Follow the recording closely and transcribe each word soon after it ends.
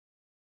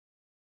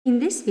In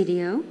this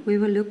video, we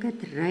will look at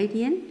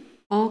radian,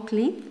 arc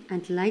length,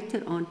 and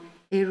later on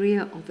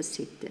area of a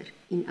sector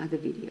in other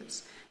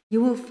videos.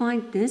 You will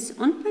find this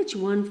on page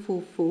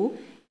 144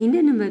 in the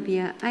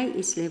Namibian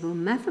AS-Level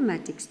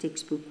Mathematics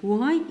textbook,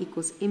 Y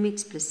equals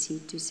mx+c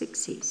to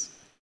success.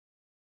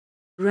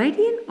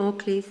 Radian,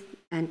 arc length,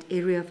 and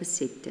area of a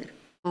sector,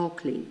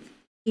 arc length.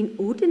 In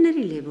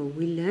ordinary level,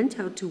 we learned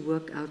how to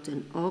work out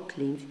an arc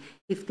length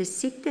if the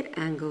sector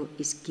angle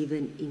is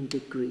given in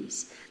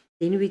degrees.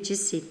 Then we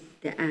just set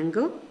the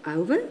angle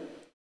over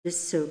the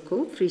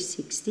circle,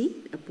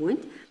 360, a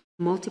point,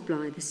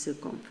 multiply the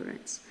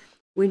circumference.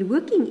 When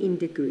working in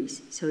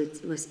degrees, so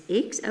it was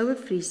x over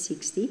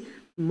 360,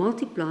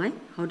 multiply,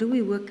 how do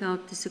we work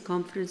out the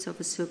circumference of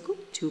a circle?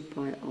 2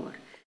 pi r.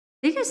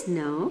 Let us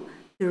now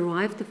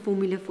derive the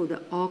formula for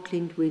the arc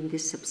length when the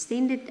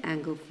subtended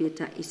angle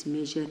theta is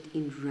measured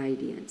in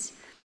radians.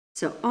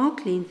 So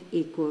arc length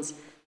equals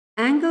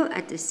angle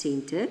at the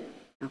center,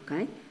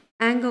 okay,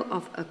 angle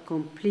of a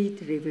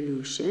complete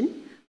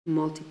revolution,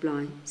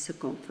 multiply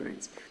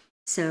circumference.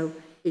 So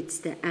it's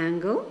the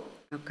angle,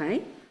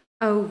 okay,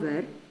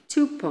 over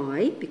 2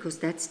 pi, because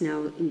that's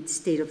now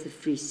instead of the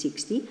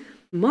 360,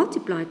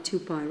 multiply 2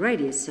 pi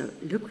radius. So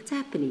look what's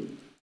happening.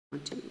 I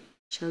want to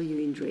show you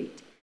in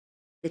red.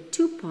 The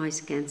 2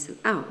 pi's cancel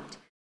out.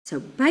 So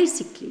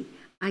basically,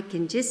 I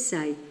can just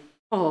say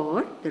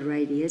r, the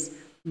radius,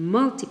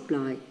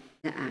 multiply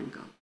the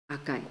angle.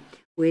 Okay,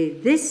 where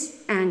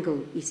this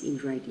angle is in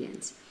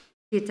radians,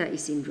 theta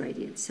is in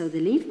radians. So the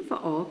length of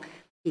an arc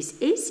is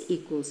S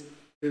equals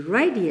the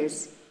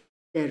radius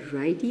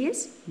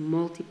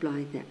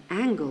multiply the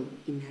angle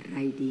in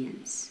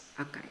radians.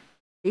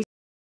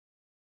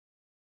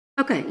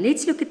 Okay,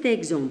 let's look at the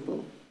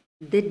example.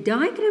 The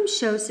diagram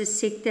shows a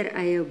sector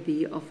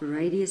AOB of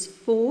radius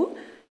 4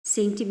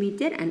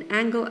 centimeter and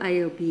angle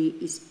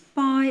AOB is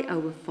pi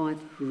over 5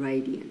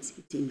 radians.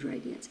 It's in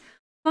radians.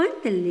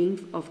 Find the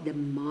length of the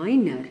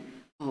minor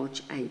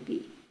arch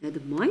AB. Now the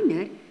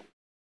minor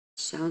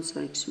sounds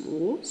like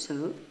small,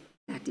 so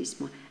that is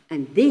small.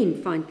 And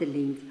then find the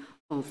length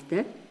of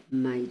the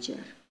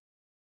major.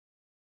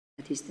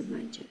 That is the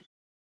major.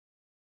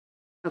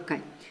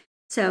 Okay,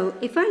 so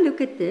if I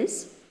look at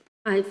this,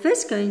 I'm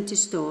first going to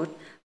start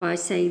by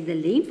saying the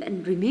length,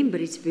 and remember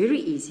it's very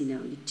easy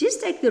now. You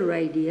just take the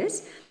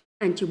radius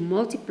and you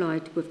multiply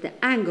it with the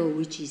angle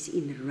which is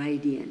in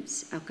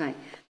radians. Okay,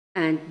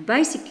 and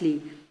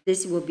basically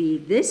this will be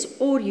this,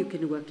 or you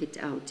can work it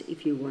out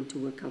if you want to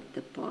work out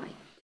the pi.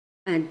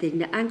 And then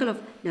the angle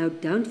of, now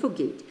don't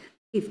forget,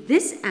 if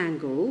this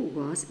angle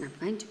was, and I'm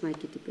going to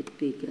make it a bit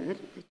bigger,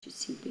 that you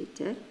see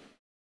better.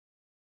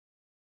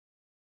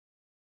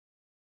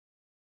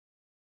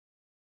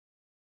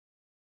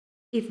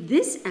 If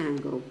this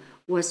angle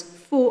was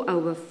 4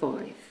 over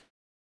 5,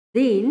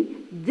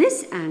 then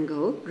this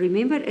angle,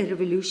 remember a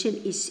revolution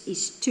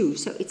is 2,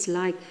 so it's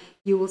like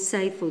you will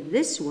say for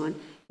this one,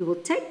 you will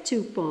take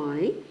 2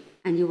 pi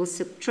and you will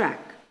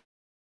subtract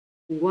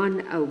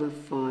 1 over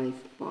 5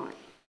 pi.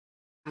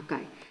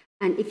 Okay,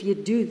 and if you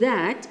do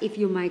that, if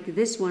you make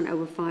this 1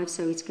 over 5,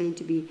 so it's going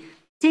to be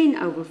 10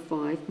 over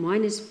 5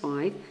 minus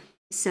 5,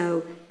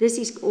 so this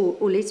is,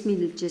 or let's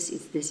me just,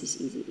 this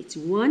is easy, it's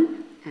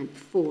 1 and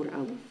 4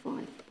 over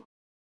 5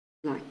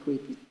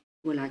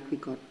 like we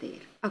got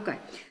there. Okay,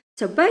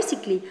 so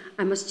basically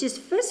I must just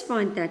first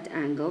find that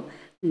angle,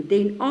 and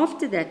then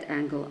after that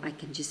angle I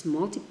can just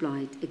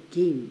multiply it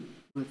again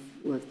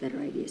with the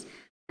radius,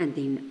 and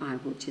then I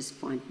will just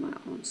find my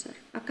answer.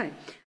 Okay,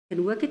 I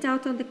can work it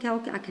out on the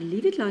calculator, I can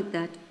leave it like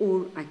that,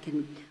 or I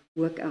can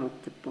work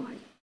out the pi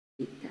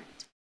with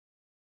that.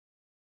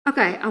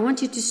 Okay, I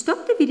want you to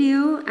stop the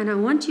video and I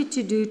want you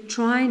to do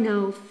try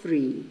now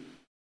 3.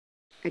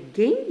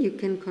 Again, you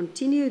can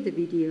continue the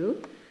video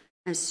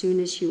as soon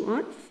as you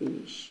are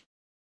finished.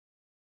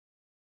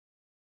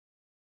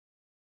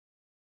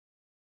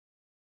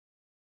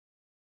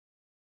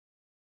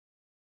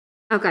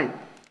 Okay,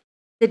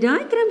 the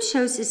diagram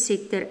shows a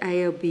sector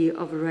AOB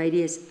of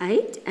radius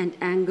 8 and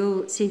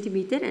angle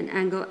centimeter, and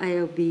angle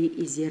AOB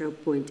is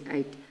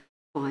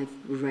 0.85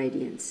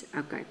 radians.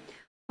 Okay,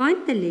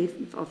 find the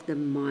length of the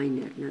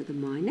minor. Now the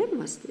minor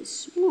was the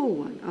small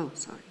one. Oh,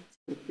 sorry,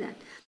 it's that.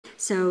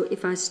 So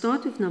if I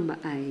start with number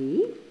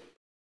A,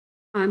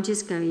 I'm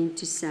just going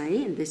to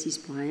say, and this is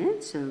pi,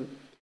 so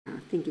I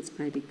think it's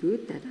maybe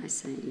good that I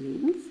say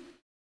length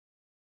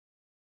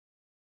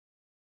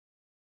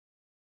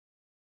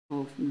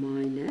of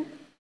minor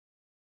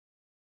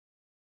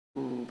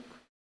of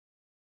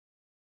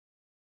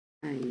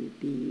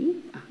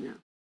AB. Oh no,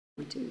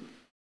 1, 2,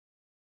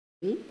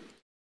 3,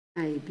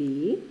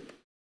 AB,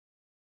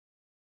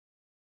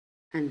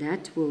 and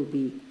that will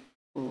be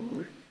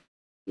r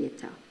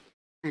theta.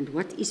 And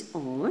what is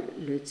r?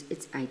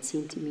 It's 8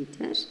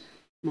 centimeters.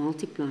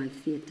 Multiply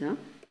theta,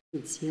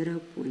 it's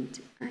 0.85.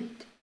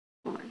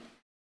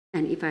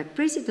 And if I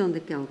press it on the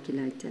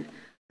calculator,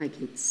 I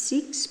get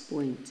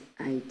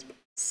 6.8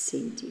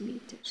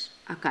 centimeters.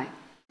 Okay.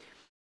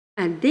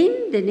 And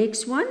then the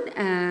next one,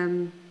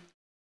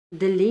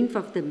 the length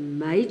of the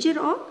major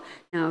arc.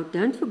 Now,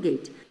 don't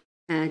forget,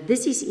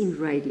 this is in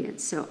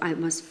radians, so I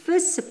must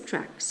first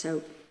subtract.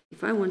 So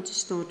if I want to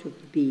start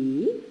with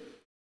B,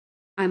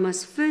 I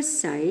must first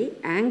say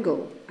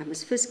angle. I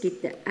must first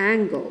get the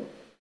angle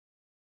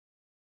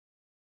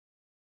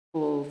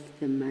of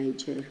the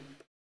major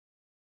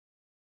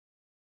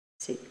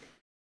sector.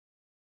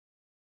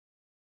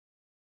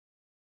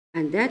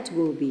 And that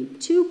will be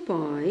 2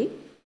 pi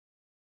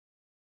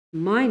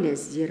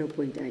minus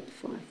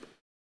 0.85.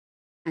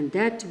 And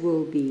that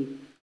will be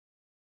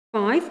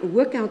 5.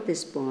 Work out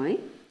this pi.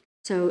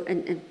 So,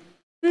 and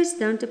first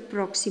don't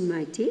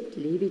approximate it.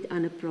 Leave it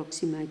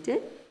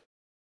unapproximated.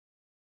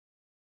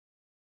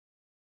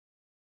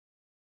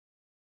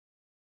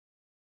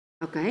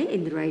 Okay,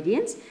 in the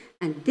radians.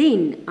 And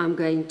then I'm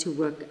going to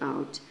work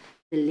out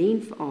the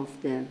length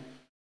of the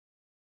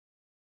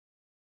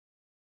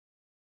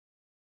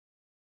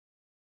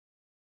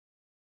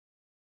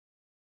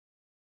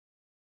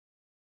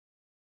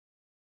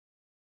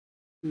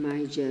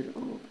major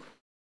arc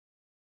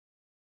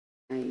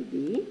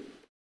AB,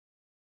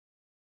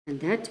 and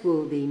that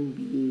will then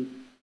be,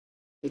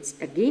 it's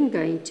again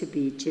going to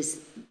be just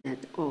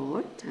that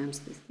R times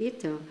the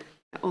theta.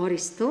 The R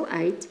is still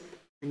 8,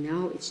 and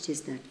now it's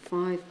just that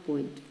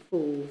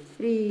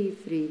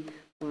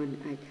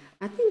 5.43318.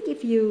 I think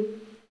if you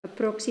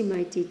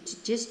approximate it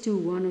just to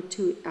 1 or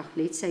 2,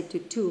 let's say to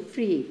 2 or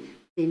 3,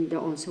 then the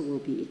answer will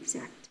be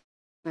exact.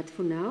 But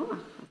for now, I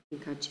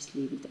think I'll just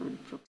leave it on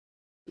approximate.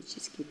 Let's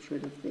just get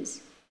rid of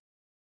this.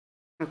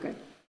 Okay.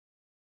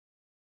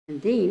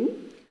 And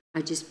then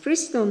I just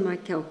press it on my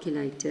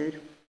calculator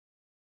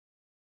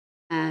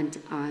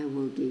and I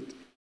will get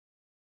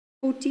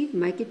 40,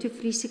 make it to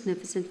 3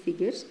 significant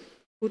figures,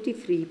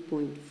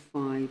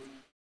 43.5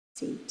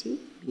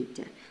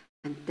 centimeter.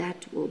 And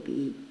that will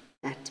be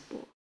that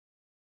bar,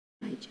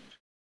 major.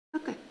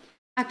 Okay.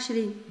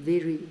 Actually,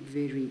 very,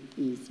 very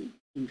easy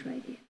in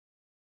radian.